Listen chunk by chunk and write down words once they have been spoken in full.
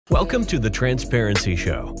Welcome to the Transparency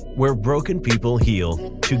Show, where broken people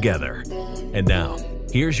heal together. And now,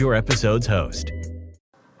 here's your episode's host.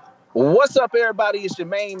 What's up, everybody? It's your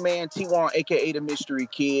main man, T1, aka the Mystery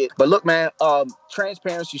Kid. But look, man,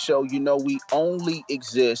 Transparency Show, you know, we only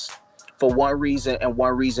exist for one reason and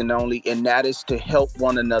one reason only, and that is to help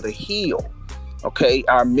one another heal. Okay,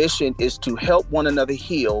 our mission is to help one another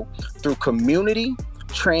heal through community,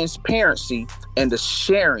 transparency, and the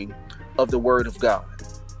sharing of the Word of God.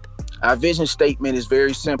 Our vision statement is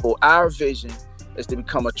very simple. Our vision is to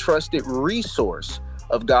become a trusted resource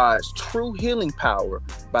of God's true healing power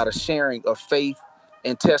by the sharing of faith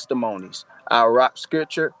and testimonies. Our rock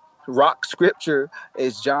scripture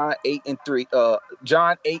is John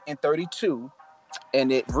 8:32,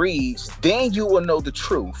 and it reads, "Then you will know the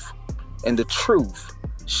truth, and the truth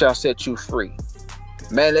shall set you free."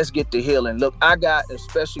 Man, let's get to healing. Look, I got a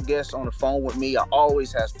special guest on the phone with me. I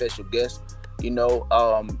always have special guests, and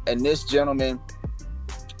this gentleman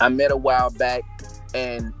I met a while back,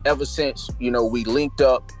 and ever since, we linked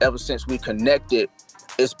up, ever since we connected,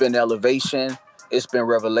 it's been elevation, it's been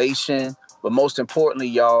revelation, but most importantly,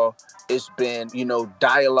 y'all, it's been,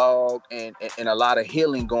 dialogue and a lot of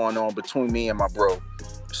healing going on between me and my bro.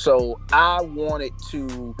 So I wanted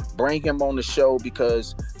to bring him on the show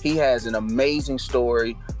because he has an amazing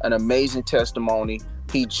story, an amazing testimony.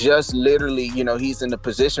 He just literally, he's in the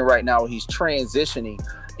position right now, he's transitioning,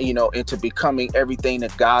 into becoming everything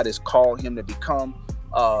that God has called him to become.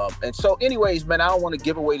 And so anyways, man, I don't want to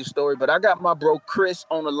give away the story, but I got my bro Chris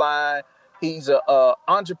on the line. He's a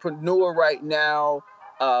entrepreneur right now.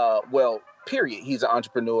 Period. He's an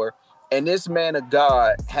entrepreneur. And this man of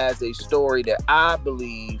God has a story that I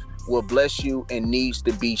believe will bless you and needs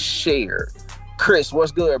to be shared. Chris,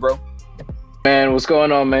 what's good, bro? Man, what's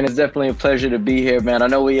going on, man? It's definitely a pleasure to be here, man. I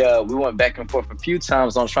know we went back and forth a few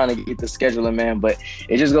times on trying to get the scheduling, man, but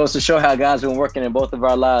it just goes to show how God's been working in both of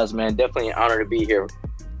our lives, man. Definitely an honor to be here.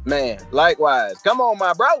 Man, likewise. Come on,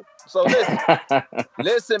 my bro. So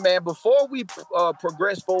listen, man, before we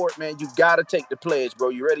progress forward, man, you got to take the pledge, bro.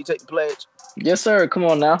 You ready to take the pledge? Yes, sir. Come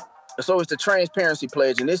on now. So it's the Transparency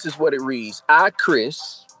Pledge, and this is what it reads. I,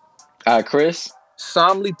 Chris,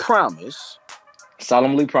 solemnly promise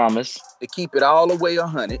to keep it all the way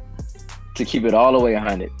 100.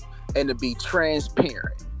 And to be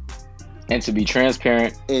transparent. In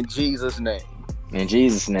Jesus'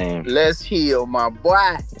 name. Let's heal, my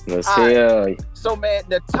boy. Let's heal. So, man,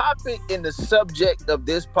 the topic and the subject of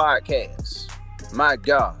this podcast, my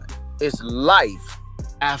God, is life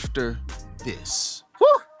after this.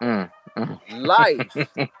 Life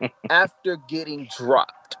after getting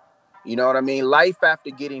dropped. You know what I mean? Life after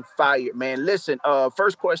getting fired, man. Listen,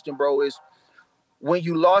 first question, bro, is when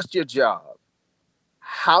you lost your job,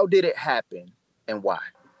 how did it happen and why?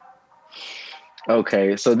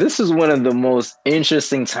 Okay, so this is one of the most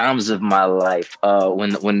interesting times of my life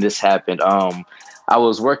when this happened. I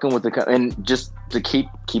was working with and just to keep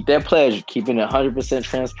that pledge, keeping it 100%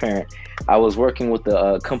 transparent, I was working with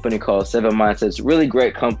a company called Seven Mindsets. Really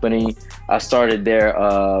great company. I started there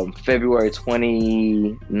February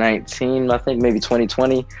 2019, I think, maybe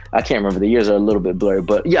 2020. I can't remember. The years are a little bit blurry,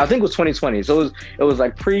 but yeah, I think it was 2020. So it was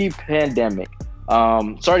like pre-pandemic.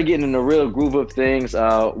 Started getting in the real groove of things.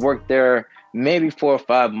 Worked there maybe 4 or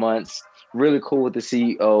 5 months. Really cool with the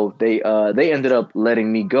CEO. They ended up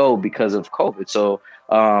letting me go because of COVID. So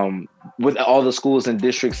with all the schools and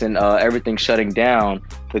districts and everything shutting down,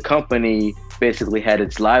 the company basically had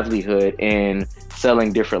its livelihood in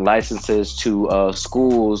selling different licenses to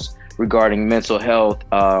schools regarding mental health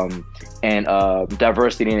and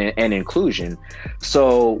diversity and inclusion.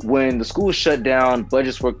 So when the schools shut down,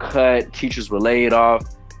 budgets were cut, teachers were laid off,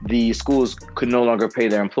 the schools could no longer pay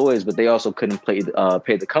their employees, but they also couldn't pay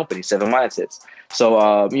the company, Seven Mindsets.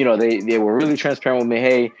 So, they were really transparent with me.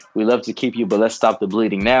 Hey, we love to keep you, but let's stop the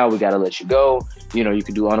bleeding now. We got to let you go. You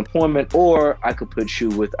could do unemployment, or I could put you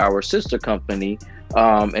with our sister company.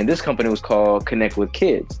 And this company was called Connect with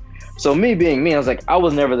Kids. So me being me, I was like, I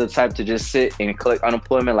was never the type to just sit and collect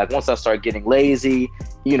unemployment. Like once I start getting lazy,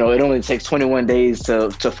 it only takes 21 days to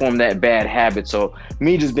form that bad habit. So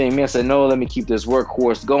me just being me, I said, no, let me keep this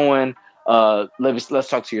workhorse going. Let's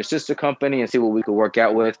talk to your sister company and see what we could work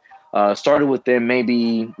out with. Started with them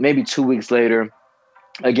maybe 2 weeks later.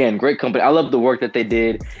 Again, great company. I love the work that they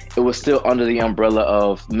did. It was still under the umbrella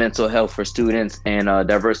of mental health for students and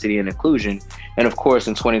diversity and inclusion. And of course,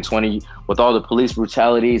 in 2020, with all the police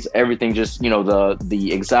brutalities, everything just, the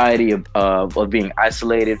anxiety of being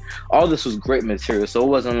isolated, all this was great material. So it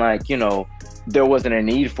wasn't like, there wasn't a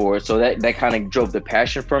need for it. So that kind of drove the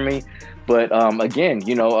passion for me. But again,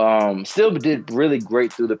 still did really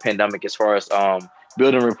great through the pandemic as far as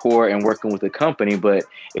building rapport and working with the company. But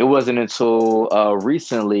it wasn't until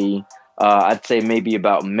recently, I'd say maybe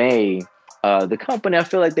about May, the company, I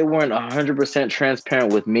feel like they weren't 100%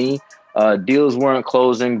 transparent with me. Deals weren't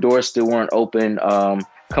closing, doors still weren't open.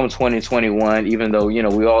 Come 2021, even though, you know,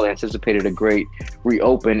 we all anticipated a great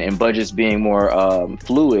reopen and budgets being more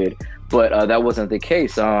fluid, but that wasn't the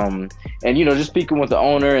case. And, you know, just speaking with the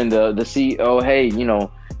owner and the CEO, hey, you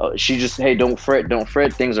know, she just, hey, don't fret,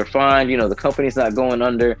 things are fine. You know, the company's not going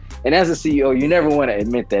under. And as a CEO, you never want to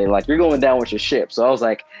admit that, like, you're going down with your ship. So I was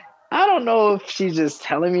like, I don't know if she's just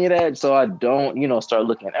telling me that so I don't, you know, start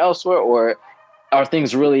looking elsewhere, or are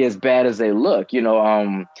things really as bad as they look? You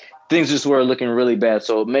know, things just were looking really bad.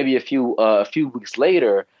 So maybe a few weeks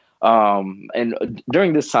later, and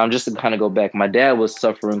during this time, just to kind of go back, my dad was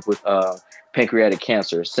suffering with pancreatic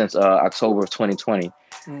cancer since October of 2020.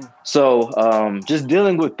 So just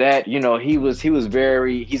dealing with that, you know, he's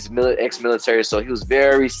ex-military, so he was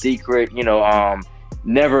very secret, you know,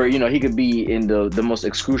 never, you know, he could be in the most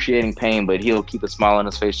excruciating pain, but he'll keep a smile on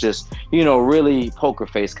his face, just, you know, really poker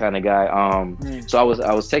face kind of guy. So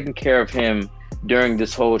I was taking care of him during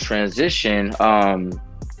this whole transition.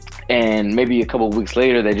 And maybe a couple of weeks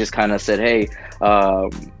later, they just kind of said, hey,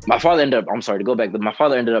 my father ended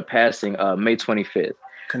up passing May 25th.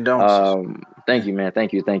 Condolences. Thank you, man.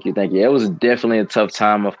 Thank you. It was definitely a tough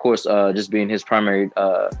time. Of course, just being his primary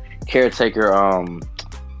caretaker,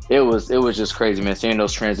 it was just crazy, man. Seeing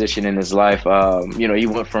those transition in his life. You know, he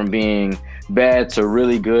went from being bad to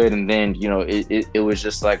really good, and then, you know, it was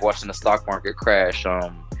just like watching the stock market crash.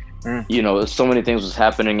 You know, so many things was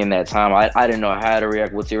happening in that time. I didn't know how to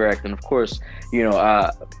react, what to react, and of course, you know,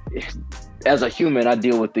 as a human, I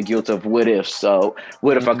deal with the guilt of what if. So,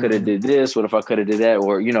 what if I could have did this? What if I could have did that?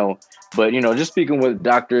 Or, you know, but, you know, just speaking with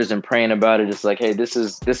doctors and praying about it, it's like, hey, this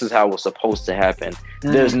is how it was supposed to happen.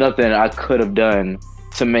 There's nothing I could have done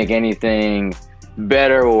to make anything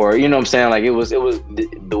better, or, you know what I'm saying? Like, it was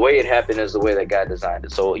the way it happened is the way that God designed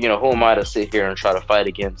it. So, you know, who am I to sit here and try to fight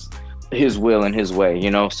against his will and his way, you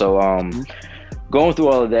know? So, going through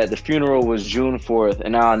all of that, the funeral was June 4th,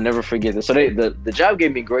 and I'll never forget this. So the job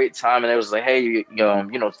gave me great time, and it was like, hey, you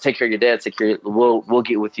know, take care of your dad, we'll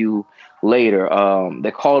get with you later.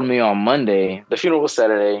 They called me on Monday. The funeral was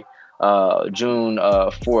Saturday, June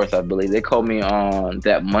 4th, I believe. They called me on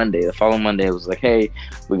that Monday. The following Monday, it was like, hey,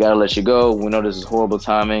 we got to let you go. We know this is horrible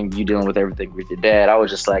timing. You dealing with everything with your dad. I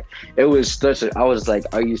was just like, I was just like,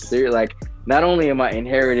 are you serious? Like, not only am I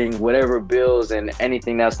inheriting whatever bills and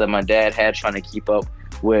anything else that my dad had, trying to keep up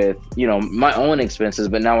with, you know, my own expenses,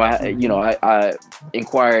 but now I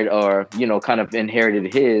inquired, or, you know, kind of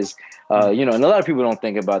inherited his, you know, and a lot of people don't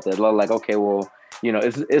think about that. A lot like, okay, well, you know,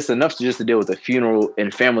 it's enough to deal with the funeral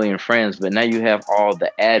and family and friends, but now you have all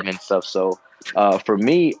the admin stuff. So for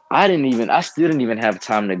me, I still didn't even have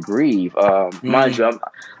time to grieve. Mind you,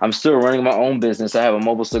 I'm still running my own business. I have a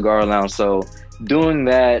mobile cigar lounge. So doing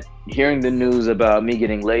that, hearing the news about me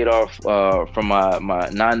getting laid off from my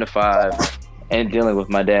 9 to 5 and dealing with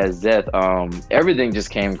my dad's death, everything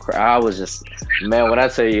just came. I was just, man, when I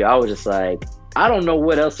tell you, I was just like, I don't know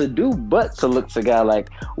what else to do but to look to God. Like,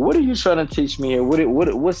 what are you trying to teach me here?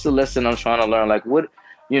 What's the lesson I'm trying to learn? Like, what,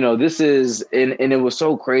 you know, this is, and it was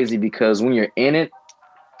so crazy because when you're in it,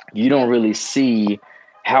 you don't really see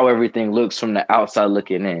how everything looks from the outside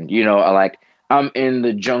looking in. You know, like, I'm in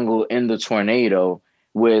the jungle, in the tornado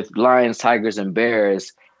with lions, tigers, and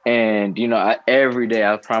bears. And, you know, every day,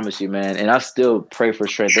 I promise you, man, and I still pray for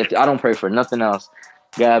strength. I don't pray for nothing else.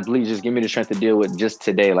 God, please just give me the strength to deal with just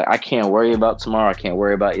today. Like, I can't worry about tomorrow. I can't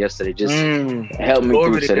worry about yesterday. Just help me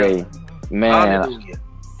through today. Man, hallelujah.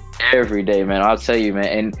 Every day, man. I'll tell you,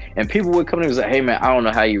 man. And people would come to me and say, hey, man, I don't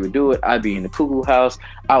know how you would do it. I'd be in the cuckoo house.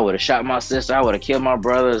 I would have shot my sister. I would have killed my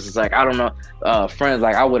brothers. It's like, I don't know. Friends,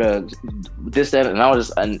 like, I would have this, that. And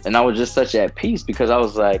I was just such at peace because I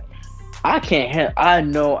was like, I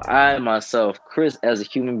know I myself, Chris, as a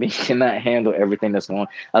human being, cannot handle everything that's going on.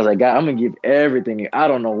 I was like, God, I'm going to give everything. I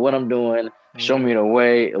don't know what I'm doing. Show me the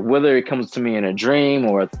way, whether it comes to me in a dream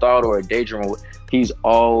or a thought or a daydream. He's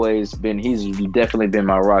definitely been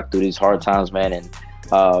my rock through these hard times, man. And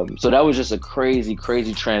so that was just a crazy,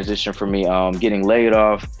 crazy transition for me, getting laid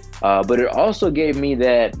off. But it also gave me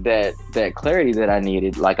that clarity that I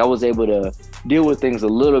needed. Like, I was able to deal with things a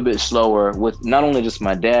little bit slower with not only just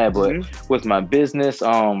my dad, but with my business.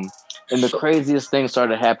 And the craziest thing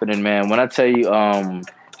started happening, man. When I tell you,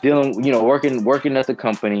 working at the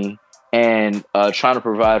company and trying to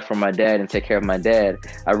provide for my dad and take care of my dad,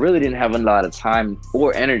 I really didn't have a lot of time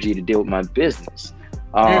or energy to deal with my business.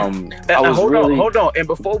 I was hold on. And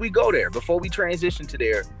before we go there, before we transition to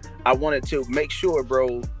there, I wanted to make sure,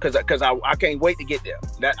 bro, because I can't wait to get there.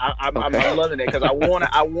 That I'm loving it, because I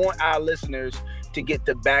want our listeners to get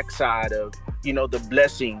the backside of, you know, the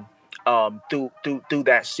blessing through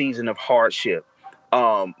that season of hardship.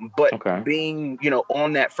 But being, you know,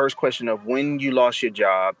 on that first question of when you lost your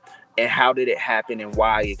job and how did it happen and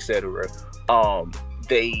why, etc. I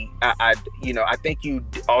think you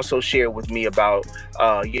also shared with me about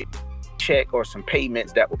your check or some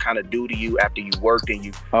payments that were kind of due to you after you worked and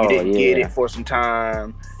you didn't get it for some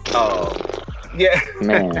time. Yeah.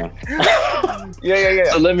 Man. Yeah.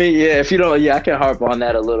 So if you don't, I can harp on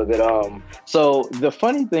that a little bit. So the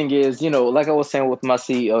funny thing is, you know, like I was saying with my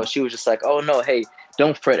CEO, she was just like, oh no, hey,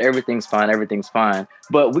 don't fret, everything's fine,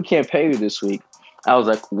 but we can't pay you this week. I was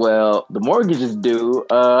like, well, the mortgage is due.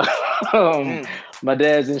 My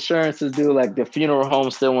dad's insurance is due. Like, the funeral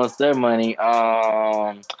home still wants their money.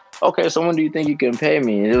 Okay, so when do you think you can pay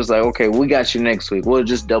me? And it was like, okay, we got you next week. We'll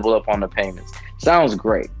just double up on the payments. Sounds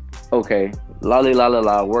great. Okay, la,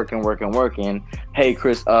 working. Hey,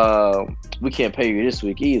 Chris, we can't pay you this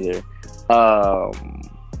week either. So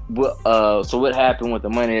what happened with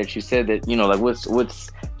the money that you said that, you know, like,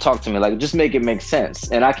 what's talk to me, like, just make it make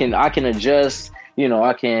sense, and I can adjust. You know,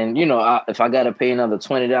 if I got to pay another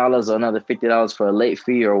 $20 or another $50 for a late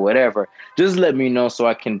fee or whatever, just let me know so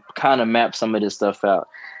I can kind of map some of this stuff out.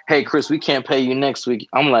 Hey, Chris, we can't pay you next week.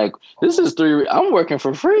 I'm like, I'm working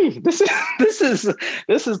for free. This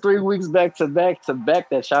is 3 weeks back to back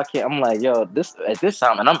that y'all can't. I'm like, yo, at this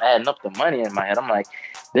time, and I'm adding up the money in my head. I'm like,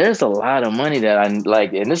 there's a lot of money that I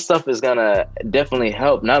like, and this stuff is gonna definitely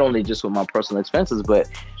help, not only just with my personal expenses, but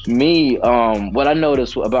me. What I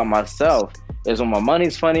noticed about myself is when my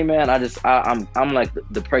money's funny, man, I'm like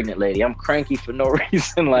the pregnant lady. I'm cranky for no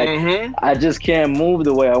reason. Like, I just can't move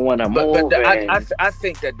the way I want to move. But I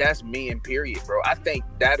think that's me in period, bro. I think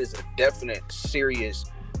that is a definite, serious,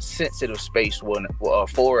 sensitive space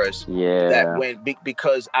for us. Yeah. That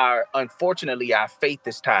because unfortunately our faith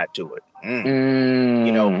is tied to it.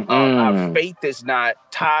 You know, our faith is not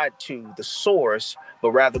tied to the source,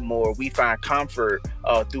 but rather more we find comfort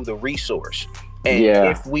through the resource. And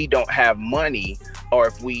if we don't have money, or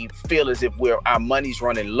if we feel as if our money's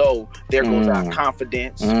running low, there goes our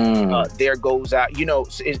confidence. There goes our, you know,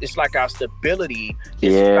 it's like our stability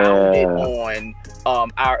is founded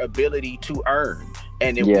on our ability to earn.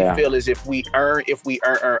 And if we feel as if we earn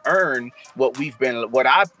what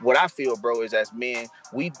I feel, bro, is as men,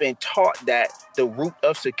 we've been taught that the root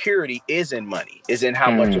of security is in money, is in how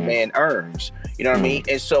much a man earns. You know what I mean?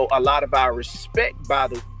 And so a lot of our respect by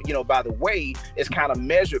the way is kind of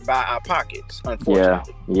measured by our pockets,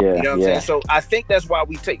 unfortunately. You know what I'm saying? So I think that's why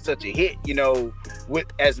we take such a hit, you know,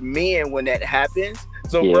 as men when that happens.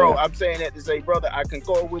 So, bro, I'm saying that to say, brother, I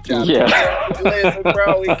concur with y'all. Listen,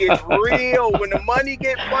 bro, it gets real. When the money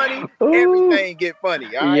get funny, everything get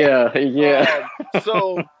funny. All right?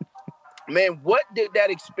 So, man, what did that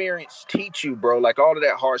experience teach you, bro? Like, all of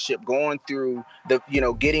that hardship, going through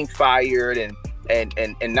getting fired and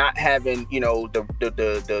not having, you know,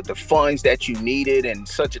 the funds that you needed, and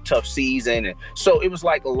such a tough season. And so it was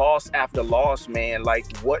like loss after loss, man.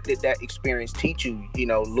 Like, what did that experience teach you? You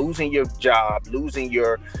know, losing your job, losing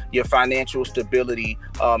your financial stability,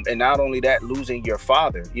 and not only that, losing your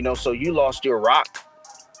father. You know, so you lost your rock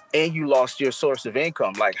and you lost your source of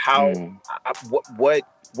income. Like, how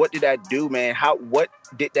what did that do, man? What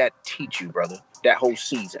did that teach you, brother? That whole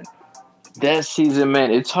season. That season, man,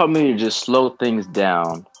 it taught me to just slow things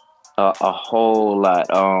down a whole lot.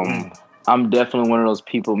 I'm definitely one of those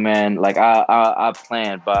people, man. Like, I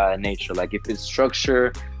plan by nature. Like, if it's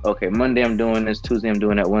structure, okay, Monday I'm doing this, Tuesday I'm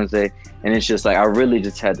doing that, Wednesday, and it's just like I really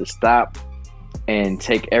just had to stop and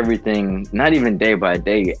take everything, not even day by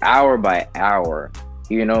day, hour by hour.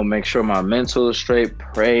 You know, make sure my mental is straight,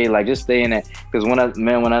 pray, like, just stay in that. Because when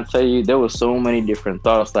I tell you, there was so many different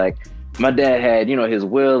thoughts. Like, my dad had, you know, his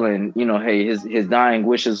will and, you know, hey, his dying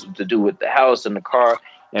wishes to do with the house and the car.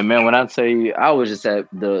 And, man, when I tell you, I was just at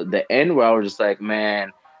the end where I was just like,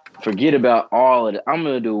 man, forget about all of it. I'm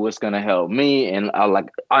going to do what's going to help me. And I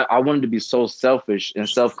wanted to be so selfish and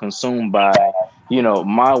self-consumed by, you know,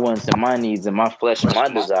 my wants and my needs and my flesh and my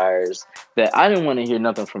desires that I didn't want to hear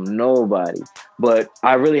nothing from nobody. But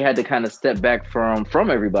I really had to kind of step back from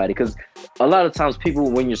everybody, because a lot of times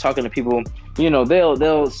people, when you're talking to people, you know,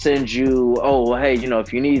 they'll send you, oh, hey, you know,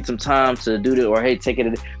 if you need some time to do this, or hey, take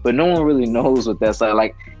it. But no one really knows what that's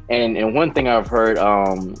like. And one thing I've heard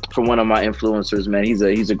from one of my influencers, man, he's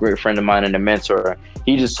a great friend of mine and a mentor.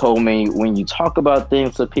 He just told me, when you talk about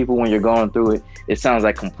things to people when you're going through it, it sounds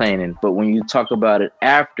like complaining. But when you talk about it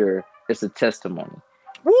after, it's a testimony.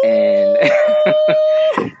 And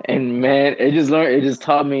and man, it just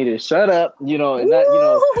taught me to shut up, and not,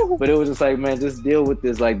 but it was just like, man, just deal with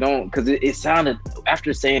this. Like, don't, because it sounded,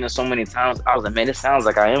 after saying it so many times, I was like, man, it sounds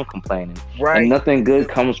like I am complaining. Right. And nothing good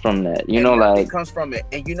comes from that, nothing comes from it.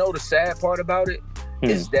 And the sad part about it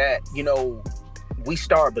is that, we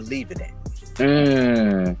start believing it.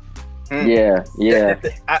 Yeah.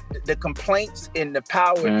 The complaints and the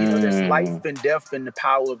power, there's life and death in the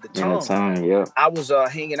power of the tongue. Yeah. I was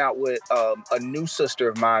hanging out with a new sister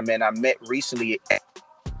of mine, man. I met recently at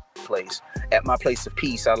my place of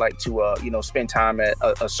peace. I like to spend time at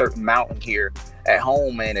a certain mountain here at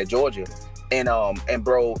home, man, at Georgia. And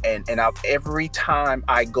bro, every time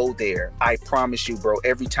I go there, I promise you, bro,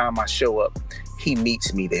 every time I show up, he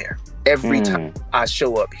meets me there. Every time I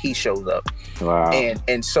show up, he shows up. Wow.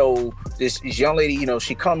 And so this young lady,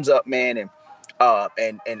 she comes up, man, and I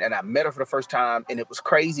met her for the first time, and it was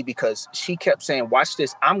crazy because she kept saying, watch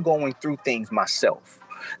this, I'm going through things myself.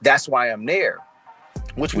 That's why I'm there,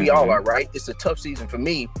 which we all are, right? It's a tough season for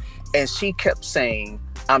me. And she kept saying,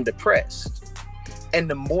 I'm depressed. And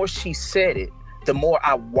the more she said it, the more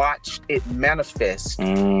I watched it manifest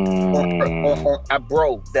on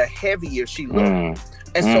bro, the heavier she looked.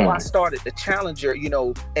 And so I started to challenge her,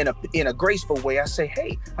 in a graceful way. I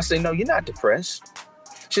say, no, you're not depressed.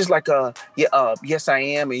 She's like, yes, I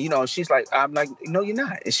am. And, she's like, I'm like, no, you're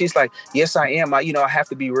not. And she's like, yes, I am. I have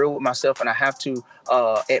to be real with myself, and I have to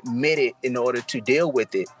admit it in order to deal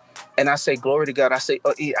with it. And I say, glory to God. I say,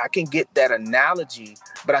 I can get that analogy,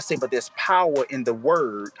 but I say, but there's power in the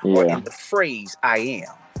word or in the phrase, I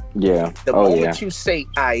am. Yeah. The moment you say,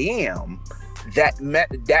 I am,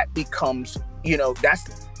 that becomes,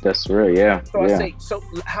 that's real. Yeah. So I say, so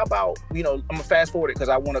how about, I'm gonna fast forward it because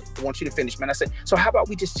I want you to finish, man. I say, so how about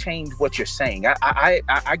we just change what you're saying?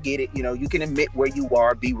 I get it. You can admit where you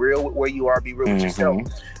are, be real with where you are, be real with yourself.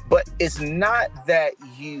 But it's not that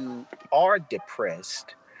you are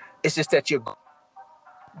depressed. It's just that you're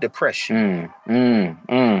depression. Way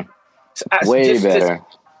better.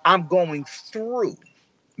 I'm going through,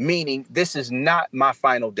 meaning this is not my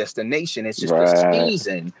final destination. It's just a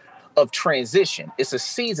season of transition. It's a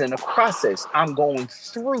season of process. I'm going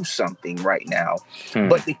through something right now.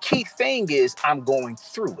 But the key thing is I'm going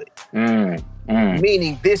through it.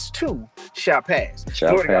 Meaning this too shall pass.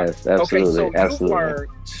 Absolutely. Okay, so you've learned,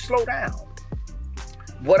 slow down.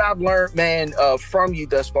 What I've learned, man, from you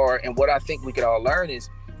thus far, and what I think we could all learn is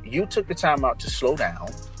you took the time out to slow down,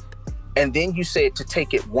 and then you said to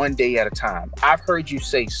take it one day at a time. I've heard you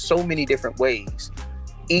say so many different ways.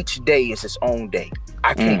 Each day is its own day.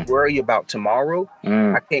 I can't worry about tomorrow.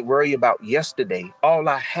 I can't worry about yesterday. All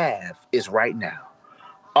I have is right now.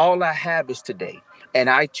 All I have is today.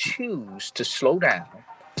 And I choose to slow down,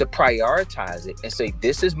 to prioritize it and say,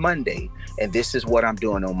 this is Monday and this is what I'm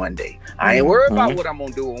doing on Monday. I ain't worried about what I'm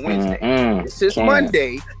going to do on Wednesday. This is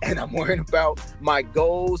Monday, and I'm worrying about my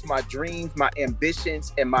goals, my dreams, my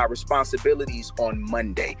ambitions, and my responsibilities on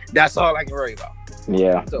Monday. That's all I can worry about.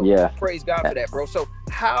 So praise God for that, bro. So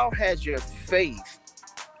how has your faith,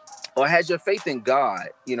 or has your faith in God,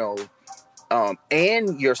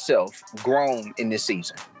 and yourself grown in this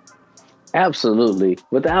season? Absolutely.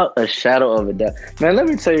 Without a shadow of a doubt. Man, let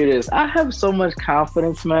me tell you this. I have so much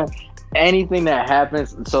confidence, man. Anything that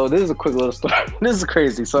happens. So this is a quick little story. This is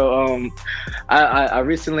crazy. So I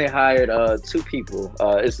recently hired 2 people.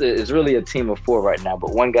 It's really a team of 4 right now.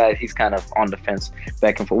 But one guy, he's kind of on the fence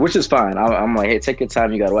back and forth, which is fine. I'm like, hey, take your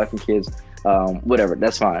time. You got a wife and kids. Whatever.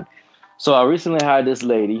 That's fine. So I recently hired this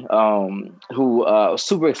lady who was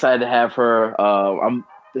super excited to have her.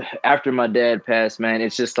 After my dad passed, man,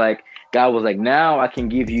 it's just like, God was like, now I can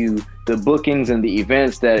give you the bookings and the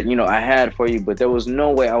events that, I had for you. But there was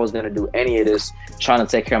no way I was going to do any of this trying to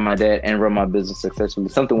take care of my dad and run my business successfully.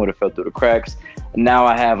 Something would have fell through the cracks. Now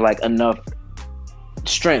I have like enough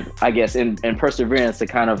strength, I guess, and perseverance to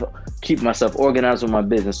kind of keep myself organized with my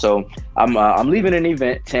business. So I'm leaving an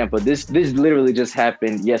event, Tampa. This literally just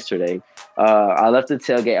happened yesterday. I left the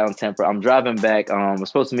tailgate out in Tampa. I'm driving back. I'm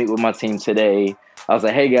supposed to meet with my team today. I was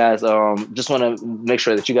like, hey guys, just want to make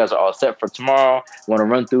sure that you guys are all set for tomorrow. Want to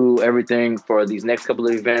run through everything for these next couple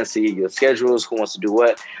of events, see your schedules, who wants to do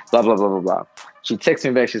what, blah, blah, blah, blah, blah. She texts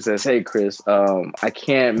me back. She says, hey, Chris, I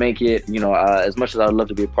can't make it, as much as I would love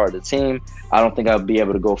to be a part of the team. I don't think I'll be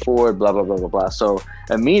able to go forward, blah, blah, blah, blah, blah. So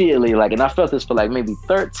immediately, and I felt this for maybe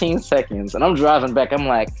 13 seconds, and I'm driving back. I'm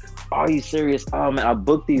like, are you serious? Oh, man, I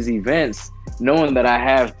booked these events knowing that I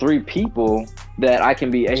have 3 people that I can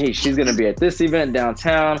be, hey, she's going to be at this event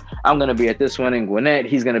downtown. I'm going to be at this one in Gwinnett.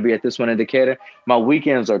 He's going to be at this one in Decatur. My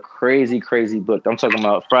weekends are crazy, crazy booked. I'm talking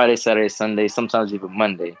about Friday, Saturday, Sunday, sometimes even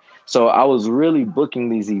Monday. So I was really booking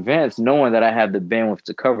these events knowing that I had the bandwidth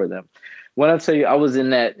to cover them. When I tell you I was in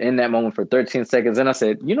that moment for 13 seconds, and I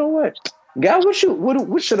said, you know what? God,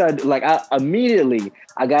 what should I do? Like, I immediately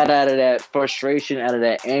got out of that frustration, out of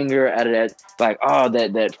that anger, out of that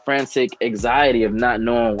that frantic anxiety of not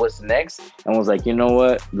knowing what's next, and was like, you know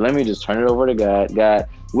what? Let me just turn it over to God. God,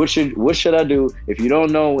 what should I do? If you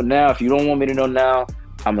don't know now, if you don't want me to know now,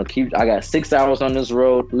 I got 6 hours on this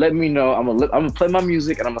road. Let me know. I'm gonna play my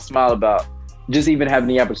music, and I'm gonna smile about just even having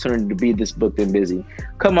the opportunity to be this booked and busy.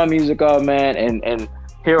 Cut my music off, man, and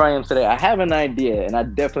here I am today. I have an idea, and I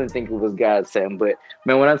definitely think it was God sent. But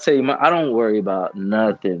man, when I tell you, I don't worry about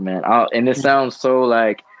nothing, man. And it sounds so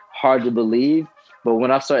like hard to believe, but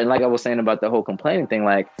when I start, and like I was saying about the whole complaining thing,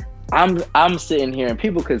 like I'm sitting here and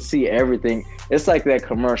people could see everything. It's like that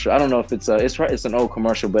commercial. I don't know if it's an old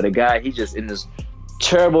commercial, but a guy, he just in this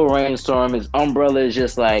terrible rainstorm. His umbrella is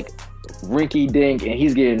just like rinky dink, and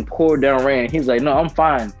he's getting poured down rain. He's like, no, I'm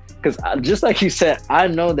fine. Because just like you said, I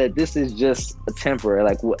know that this is just a temporary.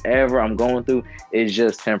 Like, whatever I'm going through is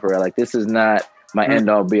just temporary. Like, this is not my end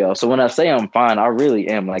all be all. So when I say I'm fine, I really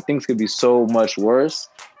am. Like, things could be so much worse,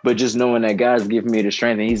 but just knowing that God's giving me the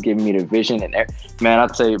strength and He's giving me the vision, and man, I'll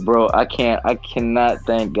tell you, bro, I cannot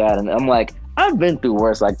thank God. And I'm like, I've been through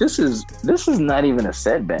worse. Like, this is not even a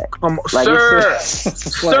setback. Come on, like, sir,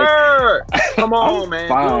 sir, like, come on, man.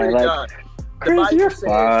 Fine. Like, God. The Chris, Bible you're says,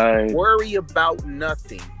 fine. worry about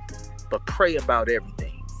nothing, but pray about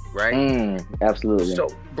everything, right? Absolutely. So,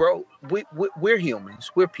 bro, we're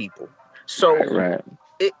humans, we're people. So, right.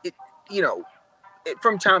 It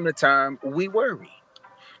from time to time we worry,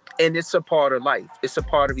 and it's a part of life. It's a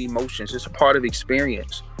part of emotions. It's a part of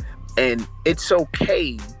experience, and it's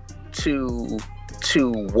okay to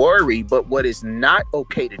worry. But what is not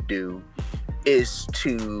okay to do is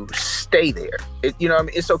to stay there. You know what I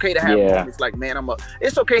mean? It's okay to have moments like, man,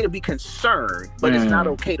 it's okay to be concerned, but it's not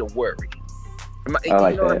okay to worry. You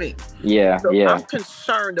know what I mean? Yeah, so yeah. I'm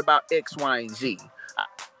concerned about X, Y, and Z.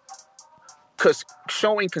 Because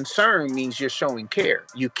showing concern means you're showing care.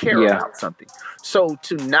 You care about something. So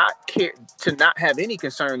to not care, to not have any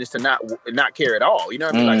concern is to not care at all. You know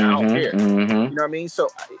what I mean? Like, I don't care. You know what I mean? So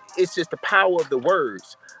it's just the power of the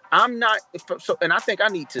words. I'm not and I think I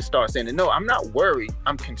need to start saying it. No, I'm not worried.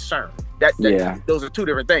 I'm concerned. Those are two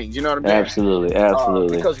different things. You know what I mean?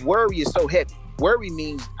 Absolutely. Because worry is so heavy. Worry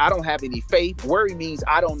means I don't have any faith. Worry means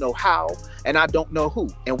I don't know how, and I don't know who.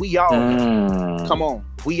 And we all know. Come on.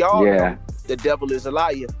 We all know the devil is a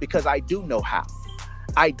liar, because I do know how.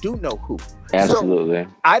 I do know who. Absolutely. So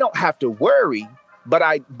I don't have to worry, but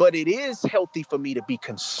it is healthy for me to be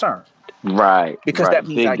concerned. Right. Because that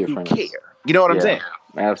means I do care. You know what I'm saying?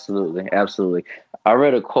 Absolutely. I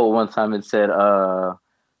read a quote one time. It said,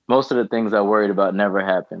 most of the things I worried about never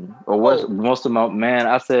happened. Or most of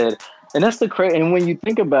I said, and that's the crazy. And when you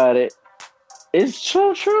think about it, it's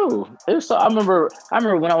so true. I remember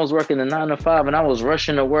when I was working the 9 to 5 and I was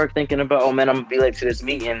rushing to work thinking about, oh man, I'm gonna be late to this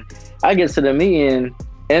meeting. I get to the meeting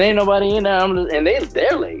and ain't nobody in there. And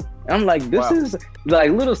they're late. I'm like, this is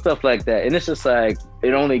like little stuff like that. And it's just like,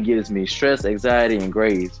 it only gives me stress, anxiety, and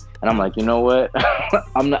graves. And I'm like, you know what?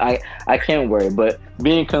 I can't worry. But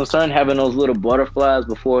being concerned, having those little butterflies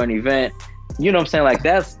before an event, you know what I'm saying? Like,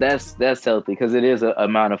 that's healthy, because it is an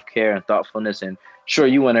amount of care and thoughtfulness. And sure,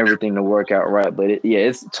 you want everything to work out right, but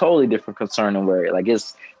it's totally different concern and worry. Like,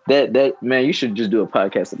 it's that man, you should just do a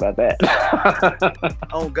podcast about that.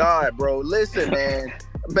 Oh God, bro. Listen, man.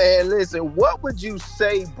 Listen, what would you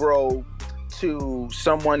say, bro, to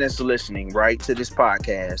someone that's listening, right, to this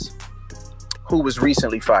podcast who was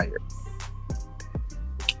recently fired?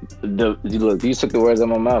 Look, you took the words out of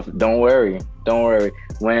my mouth. Don't worry.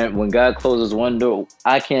 When God closes one door,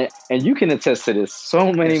 I can't, and you can attest to this,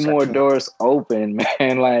 so many more doors open,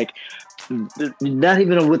 man. Like, not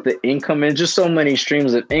even with the income, and just so many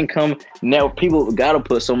streams of income. Now people gotta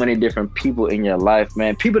put so many different people in your life,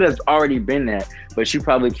 man. People that's already been there, but you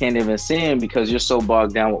probably can't even see them because you're so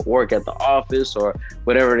bogged down with work at the office or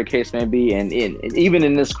whatever the case may be. And even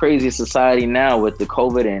in this crazy society now with the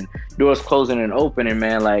COVID and doors closing and opening,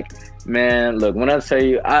 man, look, when I tell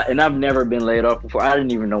you, I've never been laid off before. I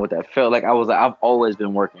didn't even know what that felt like. I've always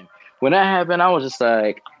been working. When that happened, I was just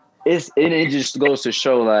like, it just goes to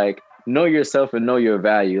show, like, know yourself and know your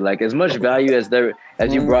value. Like, as much value as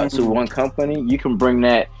you brought to one company, you can bring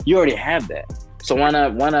that. You already have that. So why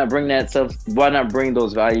not bring that stuff? Why not bring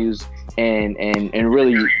those values and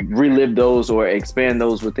really relive those or expand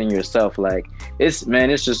those within yourself? Like, it's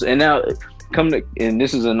just, and now and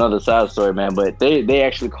this is another side story, man, but they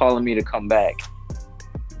actually calling me to come back.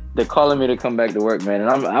 They're calling me to come back to work, man. And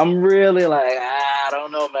I'm really like,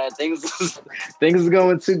 don't know, man. Things is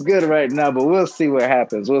going too good right now, but we'll see what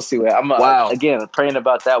happens. We'll see what. I'm again praying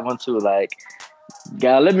about that one too. Like,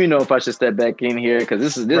 God, let me know if I should step back in here, because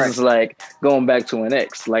this is like going back to an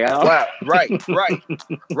ex. Like,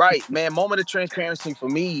 right, man. Moment of transparency for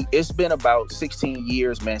me. It's been about 16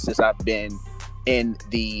 years, man, since I've been in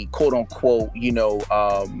the quote unquote,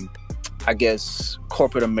 I guess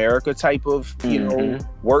corporate America type of,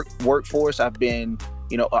 workforce. I've been,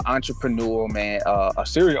 an entrepreneur, man, a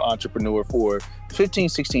serial entrepreneur for 15,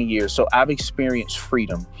 16 years. So I've experienced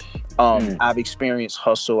freedom. I've experienced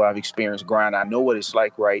hustle. I've experienced grind. I know what it's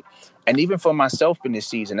like, right? And even for myself in this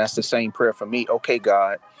season, that's the same prayer for me. Okay,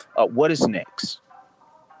 God, what is next?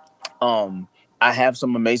 I have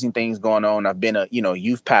some amazing things going on. I've been a,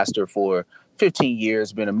 youth pastor for 15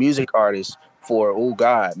 years, been a music artist for,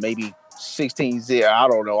 maybe 16 years, I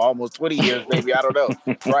don't know, almost 20 years, maybe, I don't know,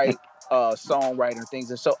 right? Songwriter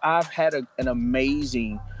things. And so I've had an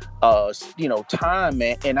amazing, time,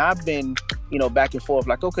 man. And I've been, back and forth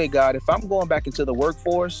like, okay, God, if I'm going back into the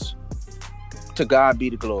workforce, to God be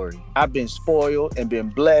the glory. I've been spoiled and been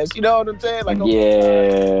blessed. You know what I'm saying? Like,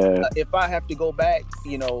 okay, God, if I have to go back,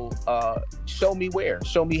 show me where,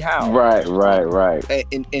 show me how. Right.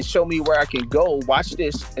 And show me where I can go. Watch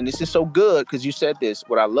this. And this is so good because you said this,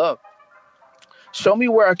 what I love. Show me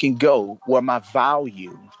where I can go, where my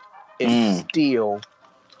value is still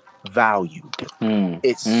valued.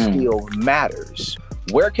 It still matters.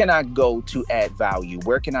 Where can I go to add value?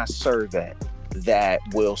 Where can I serve at that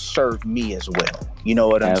will serve me as well? You know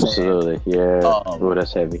what I'm saying? Absolutely. Yeah.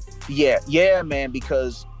 That's heavy. Yeah, man,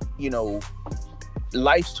 because,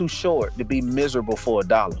 life's too short to be miserable for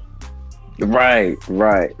 $1. Right.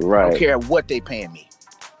 I don't care what they paying me.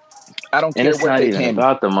 I don't care what they paying me. It's not even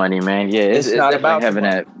about the money, man. Yeah, it's not about having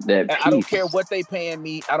that peace. I don't care what they paying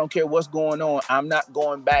me. I don't care what's going on. I'm not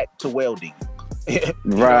going back to welding.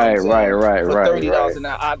 Right. For $30 an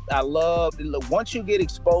hour. I love. Look, once you get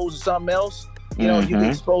exposed to something else, you get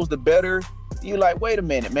exposed to better. You like, wait a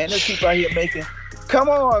minute, man. There's people out here making. Come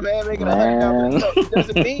on, man, making $100. It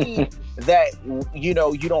doesn't mean that you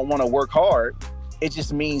don't want to work hard. It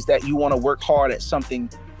just means that you want to work hard at something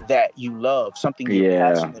that you love, something you're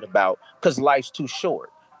passionate about, because life's too short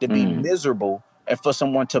to be miserable and for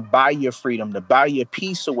someone to buy your freedom, to buy your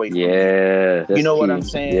peace away from you. You know what I'm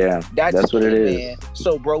saying? Yeah, that's what it is. Man.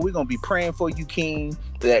 So, bro, we're going to be praying for you, King,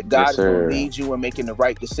 that God is going to lead you in making the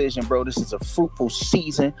right decision, bro. This is a fruitful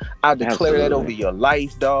season. I declare that over your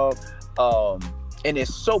life, dog. And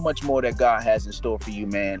there's so much more that God has in store for you,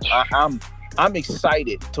 man. I'm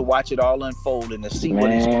excited to watch it all unfold and to see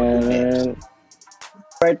what He's going to do next.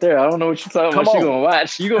 Right there. I don't know what you're talking about. You're gonna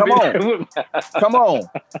watch. You gonna be there with me. Come on.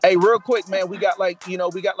 Hey, real quick, man. We got like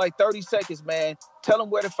 30 seconds, man. Tell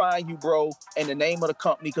them where to find you, bro, and the name of the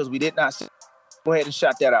company, because we did not see. Go ahead and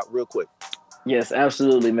shout that out real quick. Yes,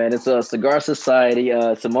 absolutely, man. It's a Cigar Society.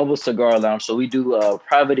 It's a mobile cigar lounge. So we do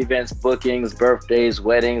private events, bookings, birthdays,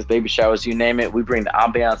 weddings, baby showers, you name it. We bring the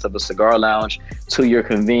ambiance of a cigar lounge to your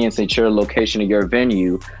convenience at your location or your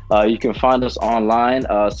venue. You can find us online,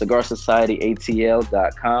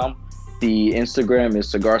 cigarsocietyatl.com. The Instagram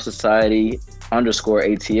is Cigar Society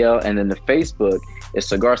 _ATL. And then the Facebook is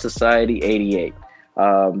Cigar Society 88.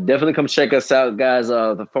 Definitely come check us out, guys.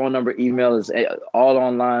 The phone number, email is all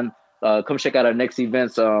online. Come check out our next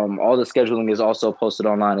events. All the scheduling is also posted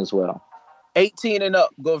online as well. 18 and up,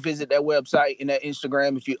 go visit that website and that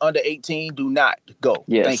Instagram. If you're under 18, do not go.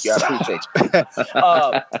 Yes. Thank you. I appreciate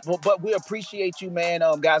you. But we appreciate you, man.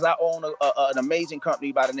 Guys, I own an amazing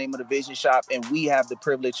company by the name of The Vision Shop, and we have the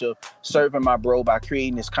privilege of serving my bro by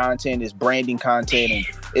creating this content, this branding content, and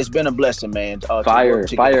it's been a blessing, man. Fire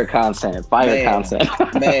content.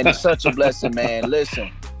 Man, it's such a blessing, man. Listen.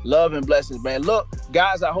 Love and blessings, man. Look,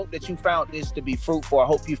 guys, I hope that you found this to be fruitful. I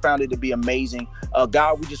hope you found it to be amazing.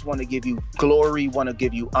 God, we just want to give you glory, want to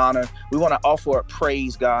give you honor. We want to offer up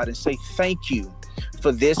praise, God, and say thank you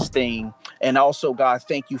for this thing. And also, God,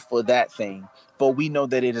 thank you for that thing. For we know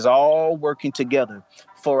that it is all working together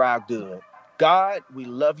for our good. God, we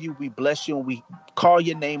love you, we bless you, and we call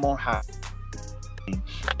your name on high.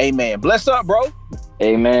 Amen. Bless up, bro.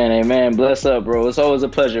 Amen. Bless up, bro. It's always a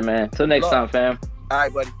pleasure, man. Till next time, fam. All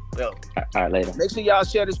right, buddy. Well, all right, later. Make sure y'all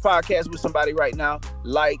share this podcast with somebody right now.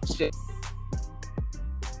 Like, share.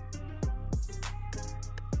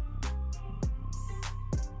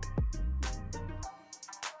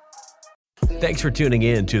 Thanks for tuning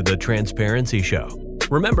in to The Transparency Show.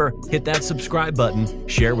 Remember, hit that subscribe button,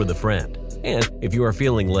 share with a friend. And if you are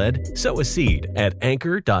feeling led, sow a seed at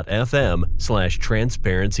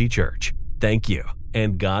anchor.fm/transparencychurch. Thank you,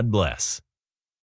 and God bless.